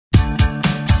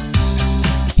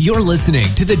You're listening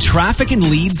to the Traffic and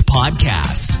Leads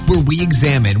podcast, where we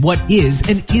examine what is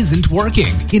and isn't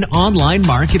working in online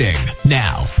marketing.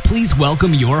 Now, please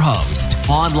welcome your host,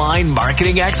 online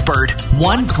marketing expert,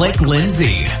 One Click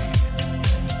Lindsay.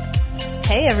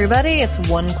 Hey everybody, it's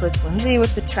One Click Lindsay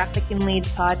with the Traffic and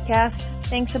Leads podcast.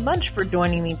 Thanks a bunch for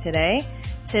joining me today.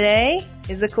 Today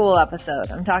is a cool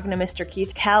episode. I'm talking to Mr.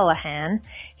 Keith Callahan.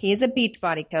 He is a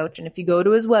Beachbody coach, and if you go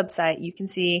to his website, you can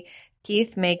see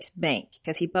Keith makes bank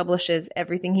because he publishes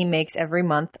everything he makes every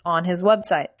month on his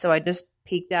website. So I just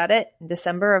peeked at it. In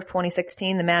December of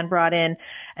 2016, the man brought in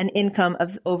an income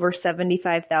of over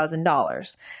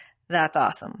 $75,000. That's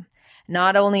awesome.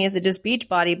 Not only is it just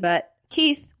Beachbody, but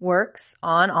Keith works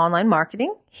on online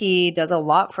marketing. He does a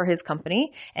lot for his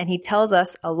company, and he tells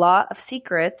us a lot of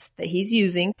secrets that he's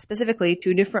using, specifically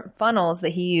 2 different funnels that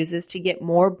he uses to get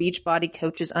more Beachbody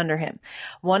coaches under him.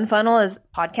 One funnel is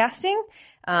podcasting.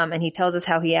 And he tells us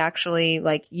how he actually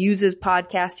uses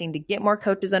podcasting to get more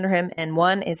coaches under him. And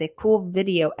one is a cool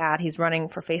video ad he's running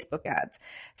for Facebook ads.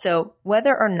 So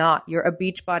whether or not you're a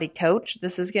Beachbody coach,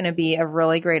 this is going to be a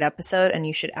really great episode, and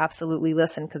you should absolutely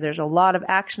listen because there's a lot of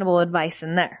actionable advice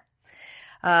in there.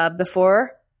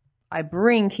 Before I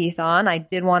bring Keith on, I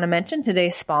did want to mention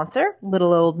today's sponsor,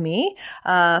 Little Old Me.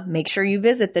 Make sure you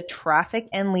visit the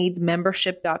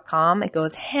trafficandleadsmembership.com. It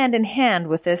goes hand in hand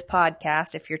with this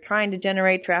podcast. If you're trying to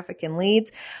generate traffic and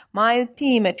leads, my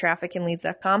team at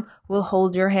trafficandleads.com will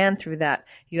hold your hand through that.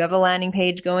 You have a landing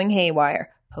page going haywire.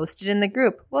 Post it in the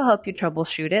group. We'll help you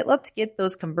troubleshoot it. Let's get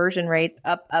those conversion rates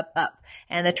up.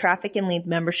 And the Traffic and Leads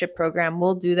membership program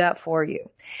will do that for you.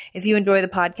 If you enjoy the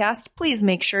podcast, please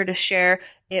make sure to share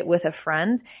it with a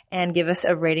friend and give us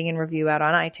a rating and review out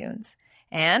on iTunes.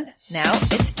 And now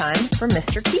it's time for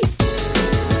Mr. Keith.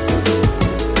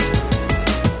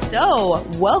 So,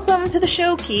 welcome to the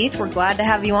show, Keith. We're glad to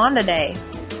have you on today.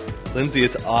 Lindsay,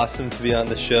 it's awesome to be on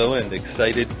the show and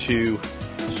excited to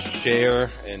share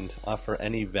and offer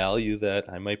any value that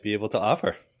I might be able to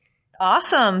offer.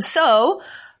 Awesome. So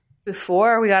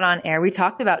before we got on air, we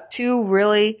talked about 2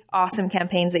 really awesome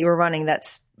campaigns that you were running that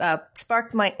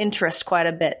sparked my interest quite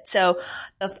a bit. So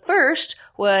the first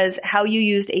was how you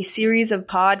used a series of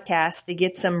podcasts to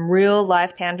get some real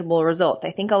life tangible results.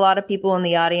 I think a lot of people in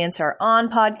the audience are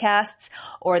on podcasts,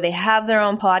 or they have their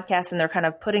own podcasts and they're kind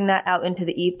of putting that out into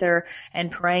the ether and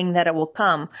praying that it will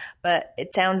come. But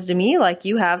it sounds to me like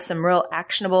you have some real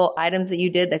actionable items that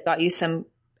you did that got you some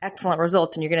excellent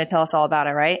results, and you're going to tell us all about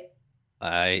it, right?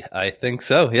 I think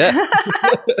so, yeah. Do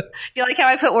you like how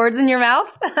I put words in your mouth?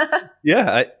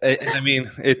 Yeah, I mean,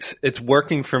 it's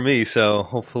working for me, so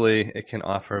hopefully it can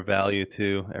offer value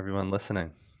to everyone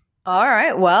listening. All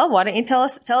right. Well, why don't you tell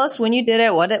us when you did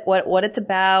it, what it's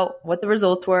about, what the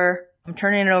results were. I'm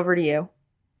turning it over to you.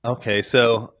 Okay,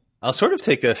 so I'll sort of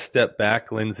take a step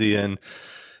back, Lindsay, and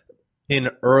in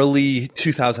early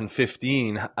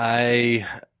 2015, I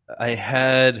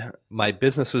had my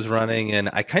business was running, and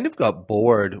I kind of got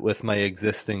bored with my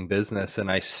existing business,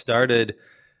 and I started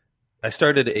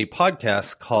a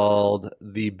podcast called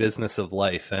The Business of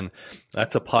Life, and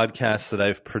that's a podcast that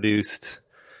I've produced.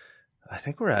 I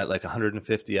think we're at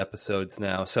 150 episodes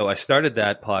now. So I started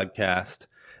that podcast,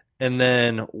 and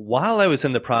then while I was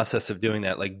in the process of doing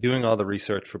that, doing all the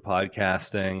research for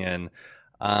podcasting and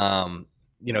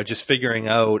just figuring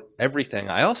out everything,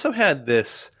 I also had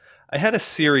I had a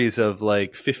series of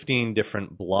 15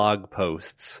 different blog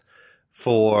posts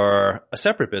for a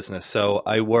separate business. So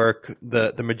I work,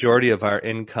 the majority of our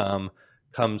income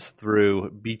comes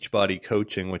through Beachbody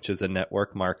Coaching, which is a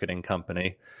network marketing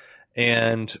company.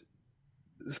 And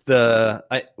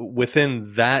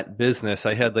within that business,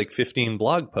 I had 15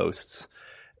 blog posts.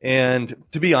 And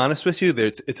to be honest with you,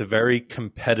 it's a very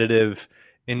competitive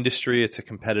industry. It's a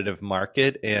competitive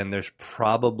market, and there's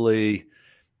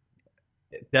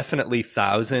definitely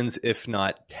thousands, if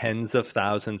not tens of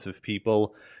thousands of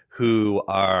people who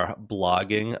are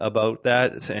blogging about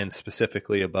that, and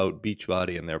specifically about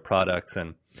Beachbody and their products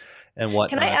and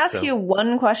whatnot. Can I ask you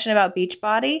one question about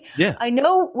Beachbody? Yeah. I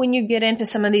know when you get into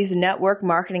some of these network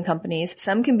marketing companies,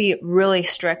 some can be really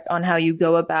strict on how you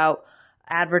go about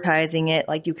advertising it.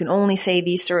 You can only say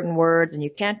these certain words and you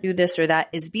can't do this or that.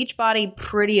 Is Beachbody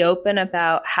pretty open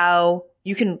about how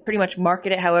you can pretty much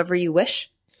market it however you wish?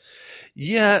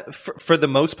 Yeah, for the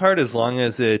most part, as long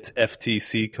as it's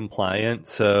FTC compliant.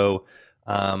 So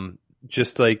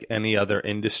just like any other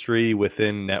industry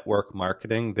within network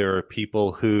marketing, there are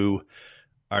people who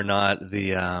are not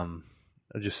I'll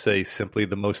just say simply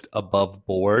the most above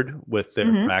board with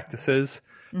their practices.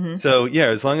 Mm-hmm. So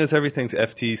yeah, as long as everything's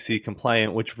FTC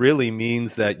compliant, which really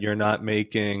means that you're not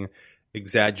making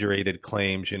exaggerated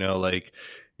claims,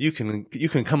 you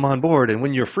can come on board and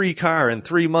win your free car in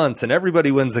 3 months, and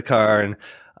everybody wins a car, and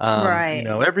Right.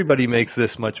 everybody makes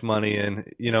this much money,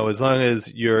 and as long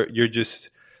as you're just,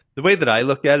 the way that I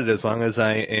look at it, as long as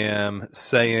I am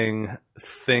saying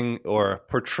or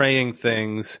portraying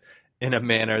things in a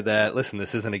manner that, listen,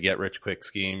 this isn't a get rich quick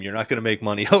scheme. You're not going to make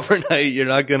money overnight. You're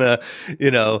not going to,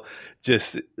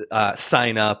 just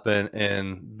sign up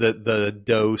and the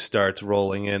dough starts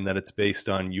rolling in, that it's based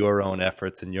on your own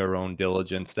efforts and your own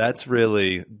diligence. That's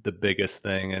really the biggest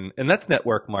thing. And that's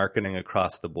network marketing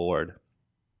across the board.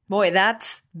 Boy,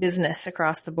 that's business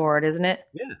across the board, isn't it?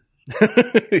 Yeah.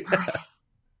 Yeah.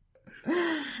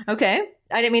 Okay.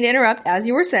 I didn't mean to interrupt, as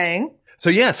you were saying.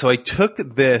 So I took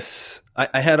this,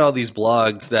 I had all these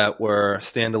blogs that were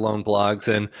standalone blogs,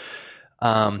 and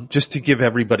just to give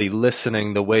everybody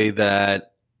listening the way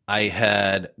that I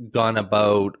had gone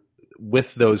about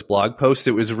with those blog posts,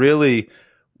 it was really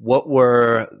what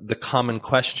were the common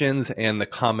questions and the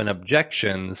common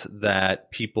objections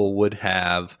that people would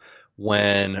have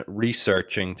when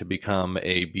researching to become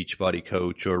a Beachbody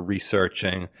coach or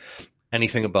researching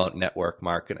anything about network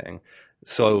marketing.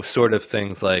 So sort of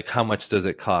things like, how much does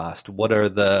it cost? What are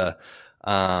the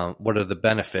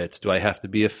benefits? Do I have to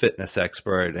be a fitness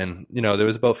expert? And, there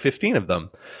was about 15 of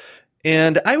them.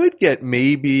 And I would get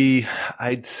maybe,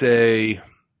 I'd say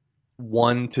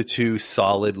 1 to 2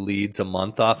 solid leads a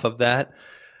month off of that.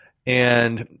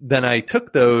 And then I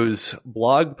took those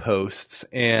blog posts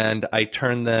and I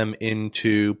turned them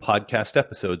into podcast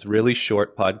episodes, really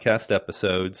short podcast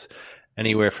episodes,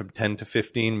 anywhere from 10 to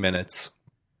 15 minutes.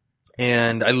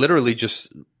 And I literally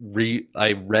just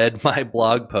I read my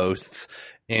blog posts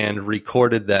and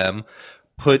recorded them,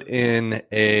 put in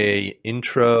a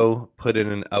intro, put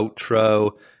in an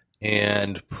outro,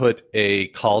 and put a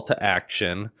call to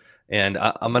action. And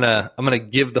I'm gonna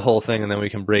give the whole thing, and then we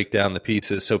can break down the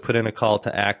pieces. So put in a call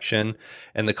to action,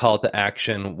 and the call to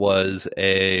action was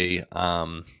I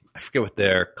forget what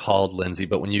they're called, Lindsay,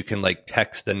 but when you can like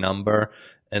text a number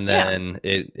and then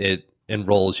it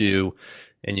enrolls you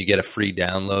and you get a free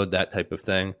download, that type of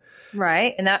thing.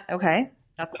 Right. And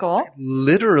that's cool. I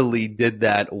literally did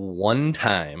that one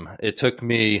time. It took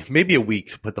me maybe a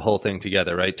week to put the whole thing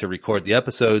together, right? To record the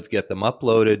episodes, get them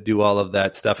uploaded, do all of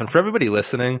that stuff. And for everybody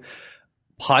listening,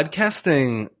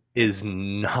 podcasting is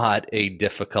not a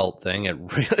difficult thing.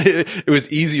 It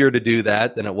was easier to do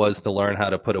that than it was to learn how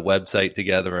to put a website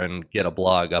together and get a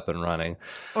blog up and running.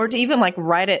 Or to even like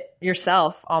write it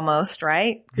yourself almost,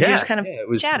 right? Yeah. You're just kind of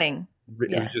chatting.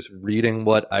 It was just reading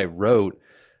what I wrote.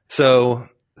 So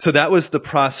that was the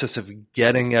process of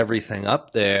getting everything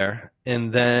up there.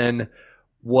 And then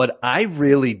what I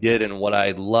really did and what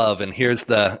I love, and here's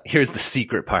the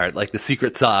secret part, like the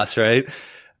secret sauce, right?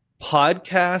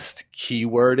 Podcast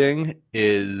keywording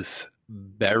is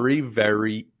very,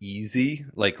 very easy,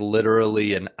 like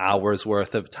literally an hour's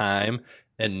worth of time,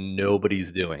 and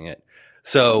nobody's doing it.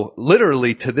 So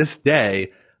literally to this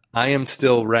day, I am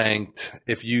still ranked.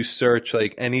 If you search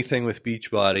like anything with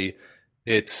Beachbody,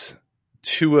 it's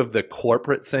 2 of the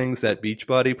corporate things that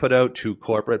Beachbody put out, 2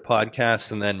 corporate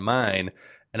podcasts, and then mine.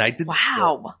 And I did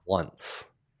that once.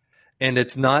 And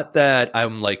it's not that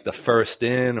I'm like the first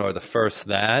in or the first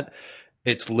that.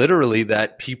 It's literally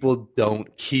that people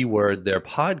don't keyword their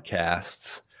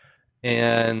podcasts.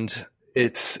 And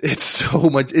it's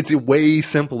way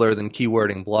simpler than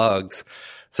keywording blogs.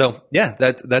 So yeah,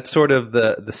 that's sort of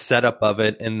the setup of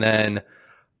it. And then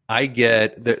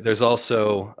there's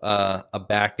also a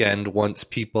back end once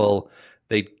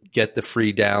they get the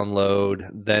free download,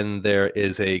 then there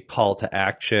is a call to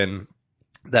action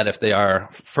that if they are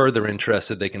further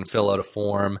interested, they can fill out a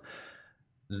form.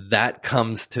 That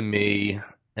comes to me,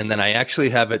 and then I actually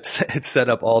have it set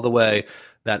up all the way.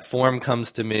 That form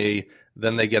comes to me,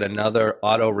 then they get another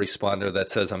autoresponder that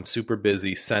says, I'm super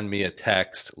busy, send me a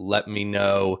text, let me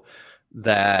know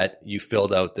that you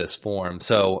filled out this form.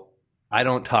 So I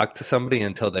don't talk to somebody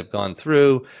until they've gone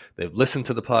through, they've listened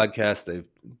to the podcast, they've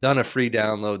done a free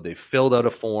download, they've filled out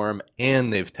a form,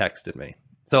 and they've texted me.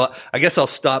 So I guess I'll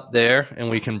stop there and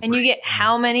we can. And you get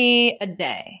how many a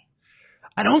day?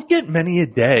 I don't get many a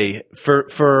day.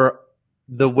 For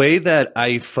the way that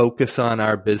I focus on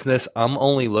our business, I'm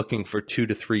only looking for 2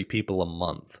 to 3 people a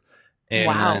month.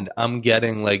 And I'm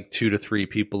getting like 2 to 3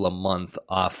 people a month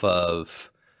off of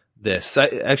this.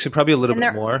 Actually, probably a little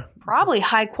bit more. Probably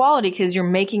high quality because you're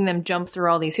making them jump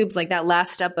through all these hoops. Like that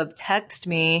last step of text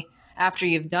me after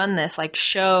you've done this, like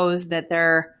shows that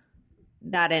they're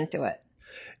that into it.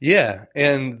 Yeah.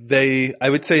 And I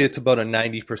would say it's about a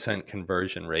 90%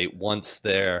 conversion rate once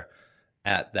they're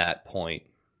at that point.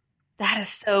 That is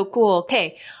so cool.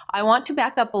 Okay. I want to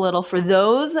back up a little for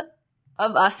those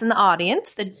of us in the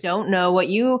audience that don't know what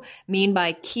you mean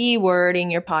by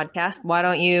keywording your podcast, why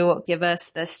don't you give us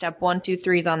the step 1, 2,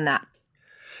 3s on that?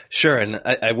 Sure. And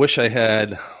I wish I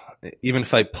had, even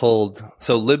if I pulled,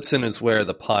 so Libsyn is where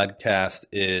the podcast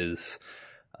is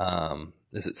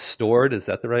it stored? Is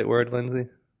that the right word, Lindsay?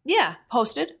 Yeah,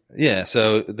 posted. Yeah,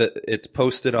 so it's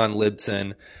posted on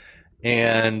Libsyn,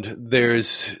 and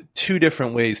there's 2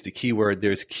 different ways to keyword.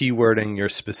 There's keywording your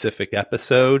specific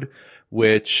episode,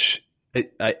 which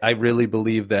I really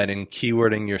believe that in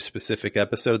keywording your specific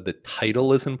episode, the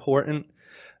title is important.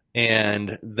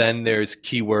 And then there's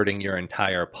keywording your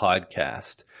entire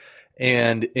podcast.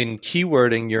 And in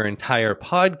keywording your entire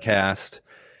podcast,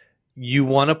 you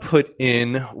want to put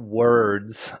in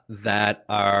words that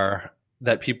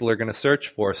people are going to search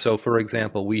for. So, for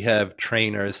example, we have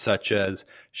trainers such as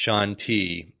Shaun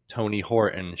T, Tony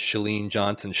Horton, Chalene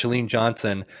Johnson. Chalene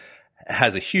Johnson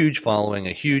has a huge following,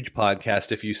 a huge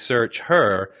podcast. If you search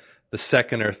her, the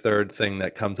second or third thing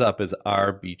that comes up is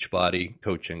our Beachbody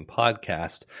Coaching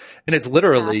podcast. And it's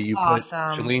literally That's you awesome.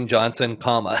 put Chalene Johnson,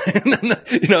 comma, and then,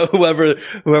 whoever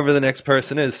the next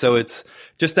person is. So it's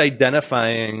just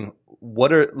identifying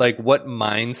what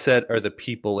mindset are the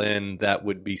people in that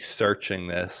would be searching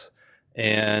this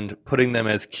and putting them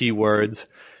as keywords.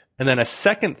 And then a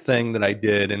second thing that I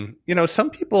did, and some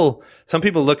people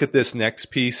look at this next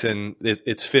piece and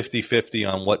it's 50-50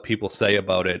 on what people say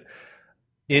about it.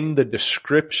 In the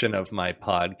description of my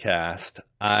podcast,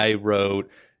 I wrote,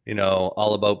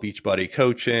 all about Beachbody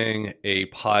Coaching, a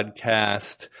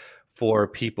podcast for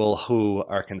people who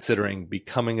are considering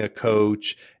becoming a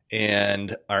coach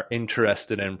and are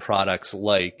interested in products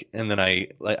and then I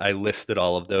listed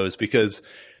all of those because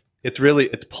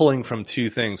it's pulling from 2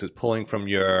 things. It's pulling from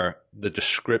the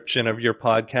description of your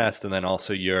podcast and then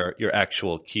also your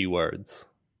actual keywords.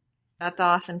 That's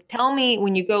awesome. Tell me,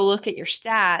 when you go look at your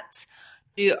stats,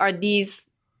 are these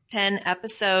 10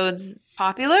 episodes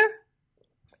popular?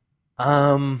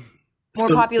 More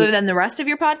popular than the rest of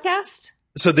your podcast?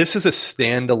 So this is a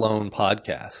standalone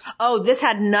podcast. Oh, this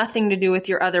had nothing to do with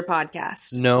your other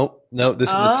podcast. No, this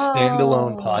is a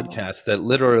standalone podcast that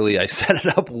literally I set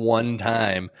it up one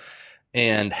time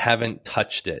and haven't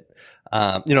touched it.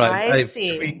 I've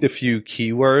tweaked a few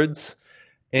keywords.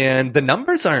 And the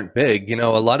numbers aren't big. A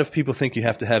lot of people think you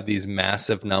have to have these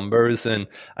massive numbers. And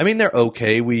I mean, they're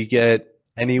okay. We get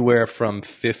anywhere from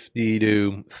 50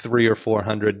 to 300 or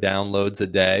 400 downloads a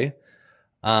day.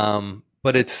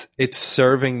 But it's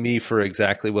serving me for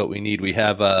exactly what we need. We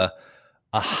have a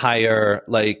higher,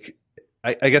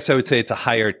 I guess I would say it's a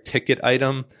higher ticket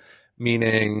item,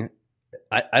 meaning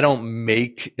I don't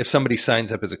make, if somebody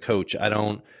signs up as a coach, I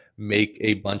don't make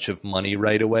a bunch of money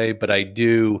right away, but I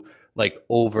do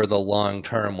over the long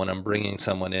term when I'm bringing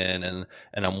someone in and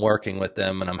I'm working with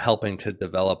them and I'm helping to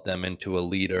develop them into a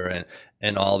leader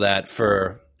and all that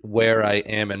for where I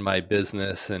am in my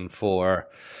business and for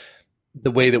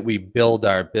the way that we build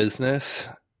our business,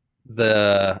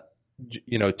 the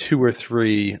 2 or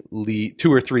 3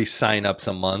 signups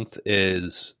a month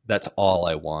that's all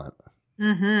I want.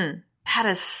 Mm-hmm. That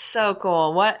is so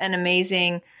cool. What an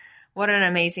amazing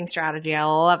strategy. I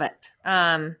love it.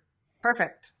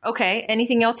 Perfect. Okay.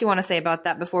 Anything else you want to say about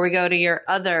that before we go to your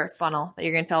other funnel that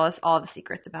you're going to tell us all the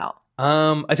secrets about?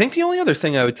 I think the only other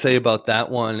thing I would say about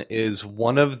that one is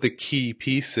one of the key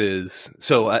pieces.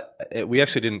 So we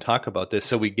actually didn't talk about this.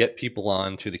 So we get people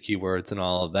on to the keywords and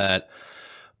all of that.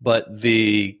 But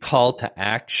the call to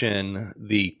action,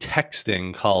 the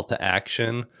texting call to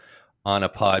action on a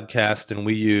podcast, and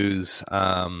we use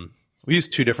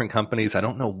 2 different companies. I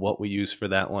don't know what we use for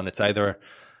that one. It's either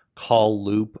Call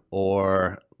Loop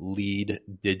or Lead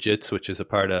Digits, which is a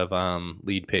part of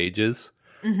Lead Pages.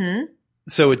 Mm-hmm.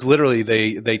 So it's literally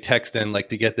they text in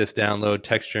to get this download,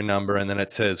 text your number, and then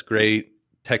it says, great,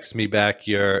 text me back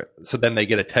so then they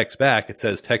get a text back. It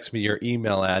says, text me your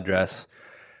email address.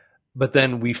 But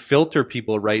then we filter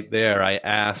people right there. I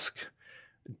ask,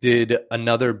 did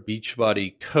another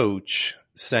Beachbody coach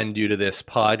send you to this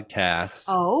podcast?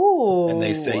 Oh. And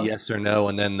they say yes or no.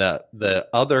 And then the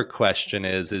other question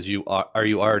is are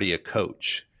you already a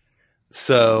coach?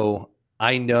 So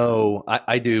I know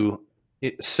I do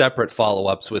separate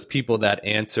follow-ups with people that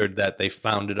answered that they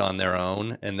found it on their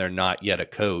own and they're not yet a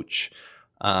coach.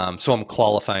 So I'm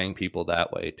qualifying people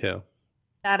that way too.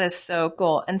 That is so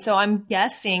cool. And so I'm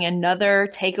guessing another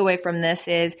takeaway from this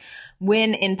is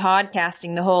when in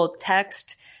podcasting, the whole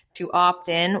text to opt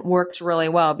in works really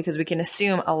well because we can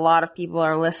assume a lot of people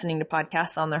are listening to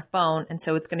podcasts on their phone. And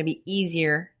so it's going to be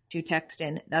easier to text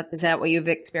in. Is that what you've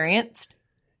experienced?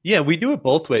 Yeah, we do it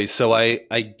both ways. So I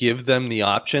give them the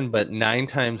option, but 9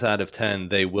 times out of 10,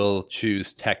 they will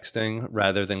choose texting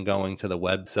rather than going to the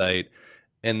website.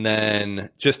 And then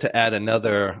just to add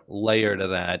another layer to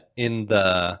that, in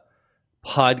the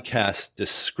podcast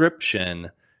description,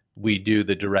 we do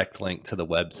the direct link to the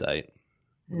website,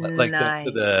 like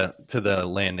Nice. to the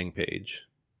landing page.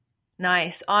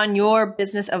 Nice. On your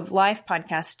Business of Life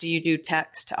podcast, do you do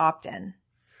text to opt in?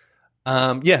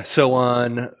 Yeah, so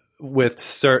on with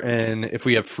certain, if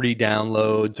we have free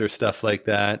downloads or stuff like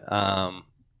that,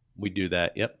 we do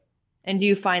that. Yep. And do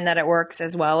you find that it works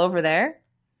as well over there?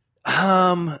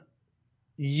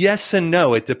 Yes and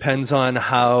no.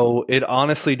 It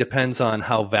honestly depends on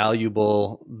how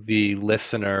valuable the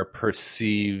listener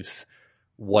perceives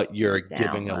what you're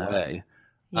giving Download. away.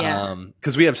 Yeah.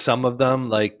 Because we have some of them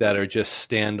like that are just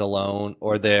standalone,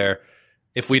 or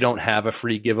if we don't have a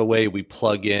free giveaway, we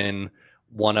plug in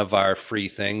one of our free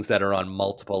things that are on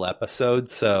multiple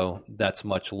episodes. So that's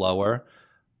much lower.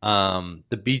 The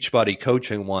Beachbody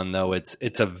coaching one though, it's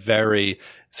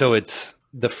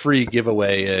the free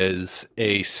giveaway is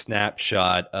a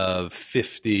snapshot of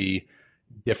 50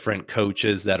 different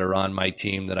coaches that are on my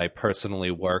team that I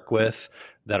personally work with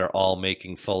that are all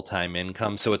making full-time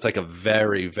income. So it's like a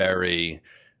very, very,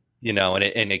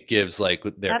 and it gives like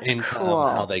their That's income, cool.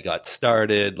 how they got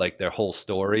started, like their whole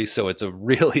story. So it's a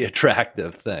really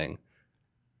attractive thing.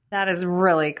 That is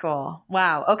really cool.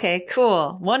 Wow. Okay,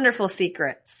 cool. Wonderful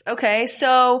secrets. Okay,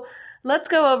 so let's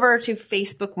go over to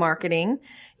Facebook marketing.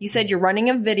 You said you're running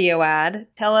a video ad.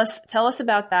 Tell us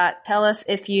about that. Tell us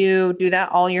if you do that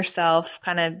all yourself.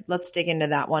 Let's dig into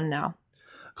that one now.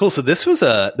 Cool. So this was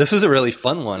a really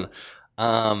fun one.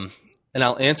 And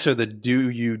I'll answer the do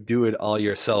you do it all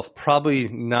yourself? Probably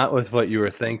not with what you were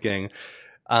thinking.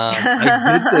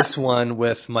 I did this one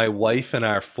with my wife and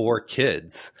our 4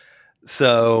 kids.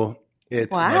 So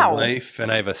it's my wife,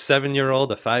 and I have a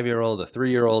 7-year-old, a 5-year-old, a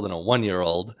 3-year-old, and a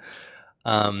 1-year-old.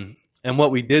 And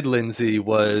what we did, Lindsay,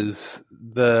 was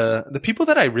the people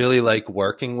that I really like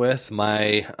working with,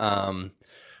 my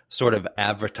sort of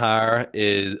avatar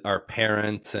is our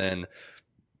parents, and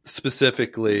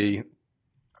specifically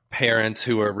parents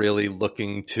who are really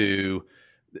looking to,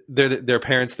 they're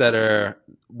parents that are,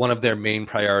 one of their main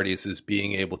priorities is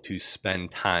being able to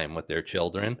spend time with their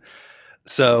children.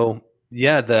 So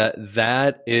yeah,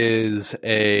 it's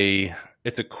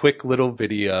a quick little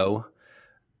video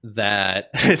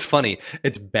that it's funny.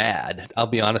 It's bad. I'll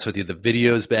be honest with you. The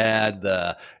video's bad.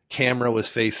 The camera was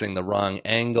facing the wrong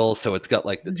angle, so it's got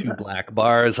like the 2 black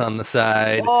bars on the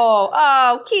side.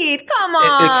 Oh, Keith, come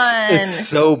on. It's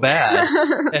so bad.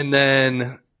 And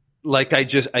then like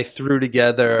I threw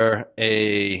together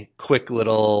a quick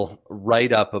little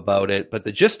write-up about it, but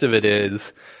the gist of it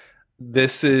is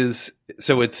it's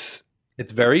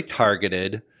very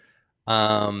targeted.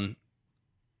 And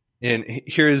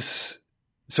here's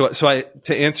to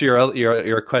answer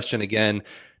your question again,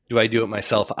 do I do it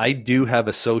myself? I do have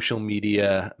a social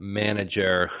media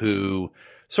manager who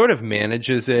sort of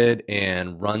manages it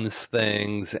and runs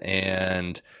things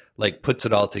and like puts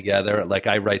it all together. Like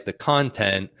I write the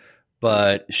content,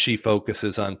 but she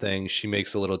focuses on things. She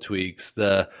makes the little tweaks.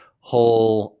 The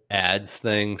whole ads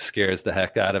thing scares the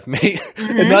heck out of me.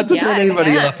 And not to turn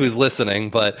anybody off who's listening,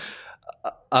 but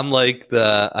I'm like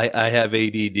I have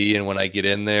ADD, and when I get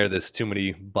in there's too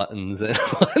many buttons and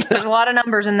there's a lot of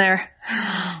numbers in there.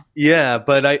 Yeah,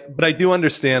 but I do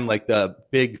understand like the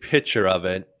big picture of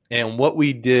it. And what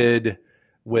we did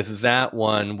with that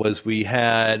one was we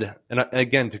had, and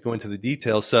again, to go into the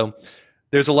details, so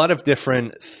there's a lot of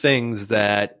different things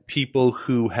that people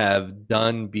who have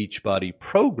done Beachbody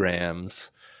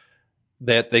programs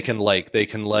that they can like. They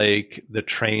can like the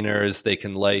trainers, they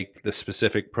can like the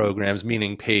specific programs,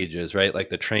 meaning pages, right? Like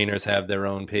the trainers have their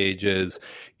own pages.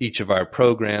 Each of our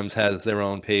programs has their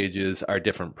own pages. Our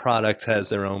different products has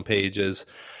their own pages.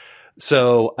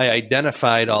 So I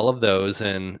identified all of those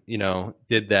and,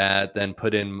 did that, then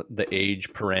put in the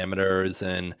age parameters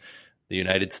and the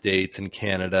United States and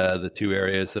Canada, the 2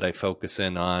 areas that I focus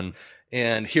in on.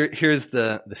 And here's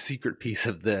the secret piece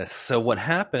of this. So what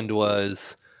happened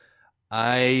was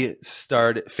I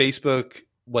started Facebook.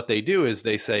 What they do is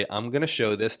they say, I'm going to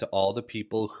show this to all the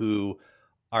people who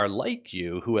are like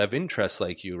you, who have interests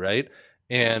like you, right?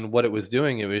 And what it was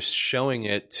doing, it was showing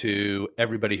it to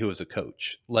everybody who was a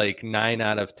coach, like 9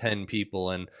 out of 10 people.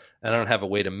 And I don't have a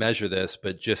way to measure this,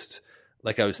 but just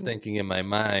like I was thinking in my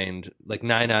mind, like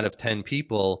 9 out of 10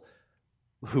 people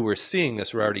who were seeing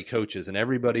this were already coaches, and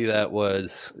everybody that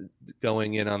was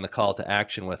going in on the call to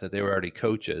action with it, they were already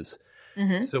coaches.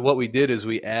 Mm-hmm. So what we did is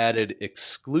we added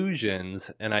exclusions,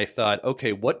 and I thought,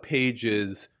 okay, what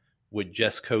pages would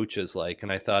just coaches like?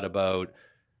 And I thought about,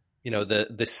 the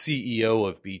CEO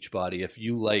of Beachbody. If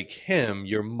you like him,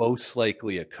 you're most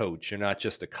likely a coach. You're not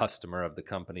just a customer of the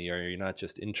company, or you're not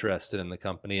just interested in the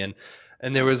company. And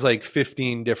there was like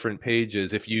 15 different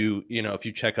pages. If you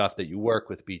check off that you work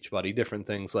with Beachbody, different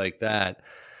things like that.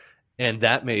 And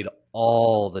that made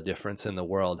all the difference in the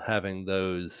world, having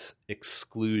those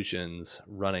exclusions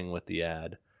running with the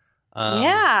ad.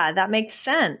 Yeah, that makes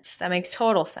sense. That makes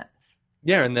total sense.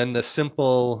 Yeah. And then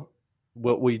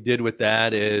what we did with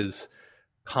that is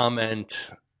comment.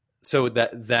 So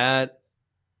that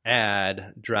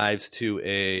ad drives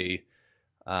to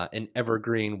an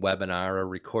evergreen webinar, a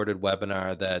recorded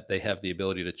webinar that they have the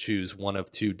ability to choose one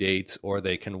of two dates, or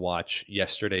they can watch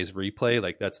yesterday's replay.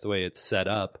 Like, that's the way it's set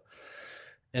up.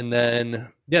 And then,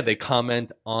 they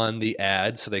comment on the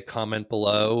ad. So they comment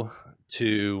below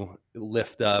to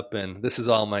lift up, and this is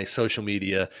all my social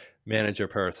media manager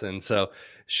person. So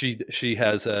she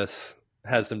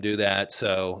has them do that.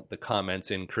 So the comments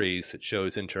increase, it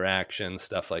shows interaction,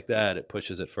 stuff like that. It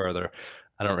pushes it further.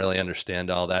 I don't really understand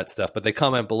all that stuff, but they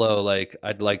comment below, like,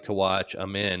 I'd like to watch,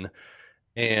 I'm in.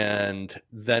 And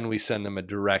then we send them a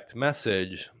direct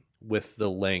message with the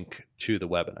link to the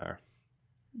webinar.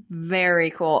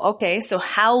 Very cool. Okay. So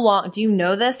how long, do you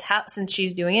know this? Since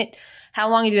she's doing it, how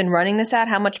long have you been running this ad?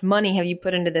 How much money have you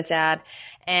put into this ad?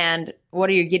 And what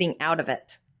are you getting out of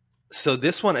it? So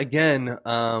this one, again,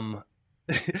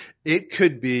 it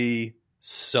could be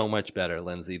so much better,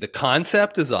 Lindsay. The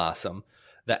concept is awesome.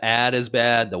 The ad is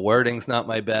bad. The wording's not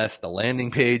my best. The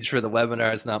landing page for the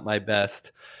webinar is not my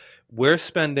best. We're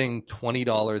spending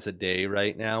 $20 a day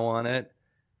right now on it,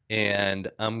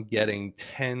 and I'm getting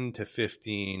 10 to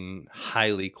 15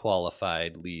 highly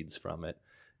qualified leads from it.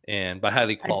 And by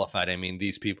highly qualified, I mean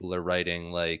these people are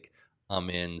writing like, I'm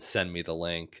in, send me the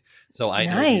link. So I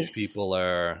know these people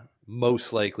are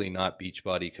most likely not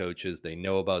Beachbody coaches. They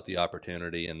know about the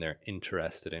opportunity and they're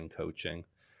interested in coaching.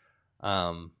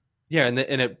 And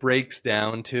it breaks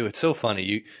down to, it's so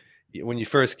funny. When you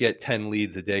first get 10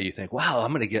 leads a day, you think, wow,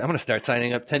 I'm going to start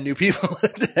signing up 10 new people a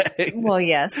day. Well,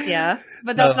 yes. Yeah.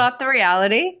 But that's not the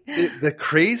reality. The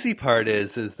crazy part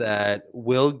is that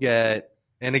we'll get,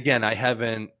 and again, I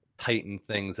haven't tightened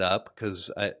things up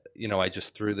because I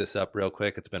just threw this up real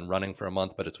quick. It's been running for a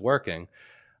month, but it's working.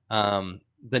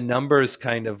 The numbers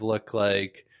kind of look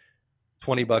like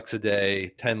 $20 a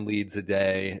day, 10 leads a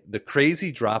day. The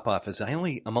crazy drop off is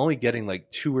I'm only getting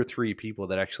like 2 or 3 people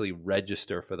that actually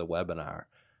register for the webinar,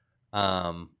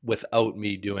 without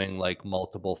me doing like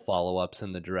multiple follow-ups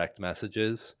in the direct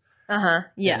messages. Yeah.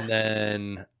 And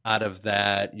then out of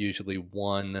that, usually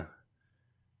one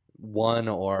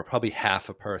or probably half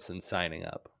a person signing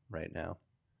up right now.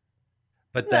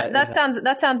 But that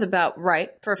sounds about right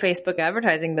for Facebook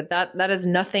advertising, but that is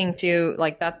nothing to,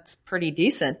 like, that's pretty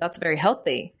decent. That's very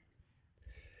healthy.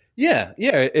 Yeah.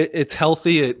 It's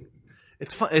healthy.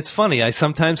 It's funny. I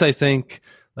sometimes think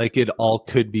like it all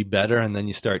could be better, and then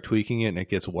you start tweaking it and it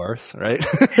gets worse, right?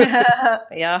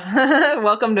 Yeah.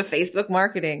 Welcome to Facebook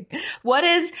marketing. What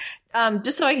is,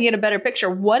 just so I can get a better picture,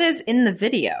 what is in the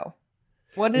video?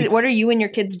 What are you and your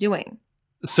kids doing?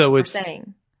 So it's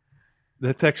saying.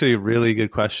 That's actually a really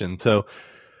good question. So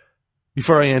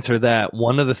before I answer that,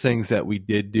 one of the things that we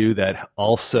did do that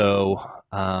also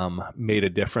made a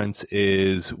difference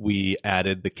is we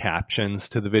added the captions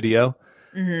to the video.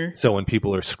 Mm-hmm. So when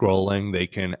people are scrolling, they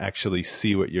can actually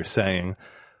see what you're saying.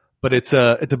 But it's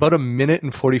about 1 minute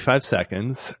and 45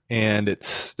 seconds, and it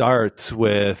starts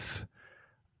with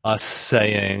us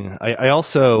saying, I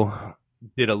also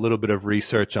did a little bit of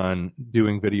research on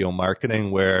doing video marketing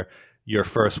where your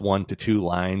first 1 to 2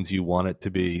 lines, you want it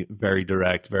to be very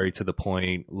direct, very to the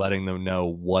point, letting them know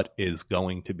what is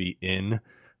going to be in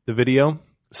the video.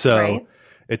 So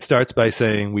It starts by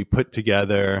saying we put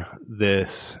together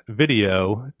this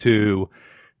video to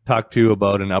talk to you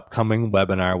about an upcoming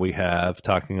webinar we have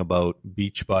talking about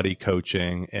Beachbody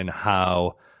coaching and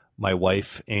how my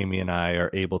wife, Amy, and I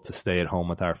are able to stay at home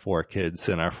with our 4 kids.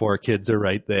 And our 4 kids are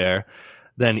right there.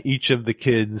 Then each of the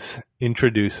kids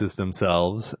introduces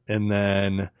themselves, and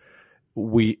then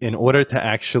in order to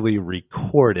actually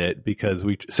record it, because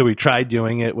we tried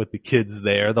doing it with the kids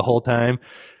there the whole time.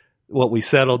 What we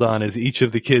settled on is each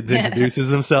of the kids introduces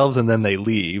themselves and then they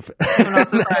leave. I'm not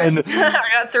surprised. I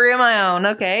got 3 of my own.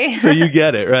 Okay. So you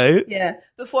get it, right? Yeah.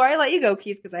 Before I let you go,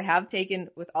 Keith, because I have taken,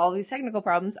 with all these technical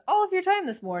problems, all of your time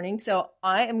this morning. So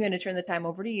I am going to turn the time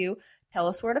over to you. Tell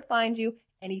us where to find you.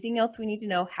 Anything else we need to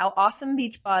know, how awesome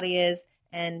Beachbody is,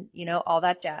 and, all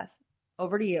that jazz.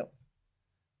 Over to you.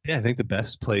 Yeah, I think the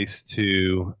best place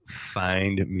to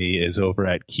find me is over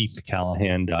at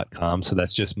keithcallahan.com. So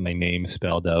that's just my name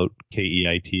spelled out,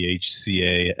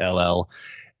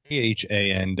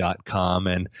 KeithCallahan.com.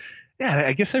 And yeah,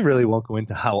 I guess I really won't go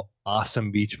into how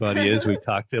awesome Beachbody is. We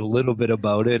talked a little bit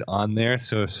about it on there.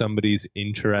 So if somebody's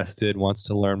interested, wants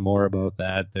to learn more about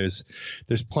that, there's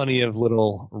plenty of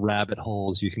little rabbit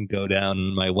holes you can go down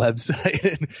on my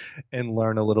website and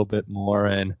learn a little bit more.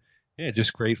 And yeah,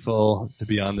 just grateful to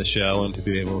be on the show and to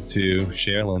be able to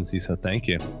share, Lindsay. So thank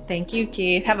you. Thank you,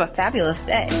 Keith. Have a fabulous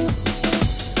day.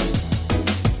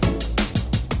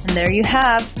 And there you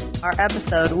have our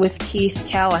episode with Keith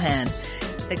Callahan.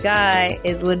 The guy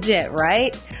is legit,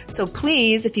 right? So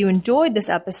please, if you enjoyed this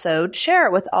episode, share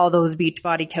it with all those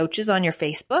Beachbody coaches on your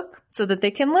Facebook so that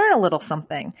they can learn a little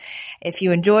something. If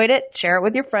you enjoyed it, share it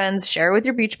with your friends, share it with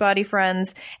your Beachbody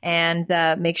friends, and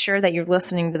make sure that you're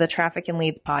listening to the Traffic and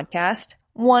Leads podcast.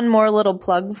 One more little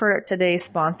plug for today's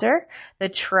sponsor, the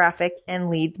Traffic and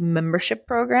Leads membership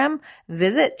program.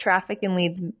 Visit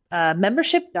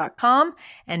trafficandleadsmembership.com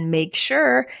and make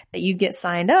sure that you get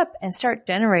signed up and start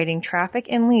generating traffic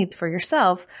and leads for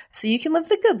yourself so you can live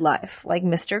the good life like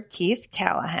Mr. Keith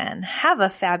Callahan. Have a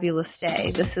fabulous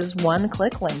day. This is One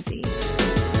Click Lindsay.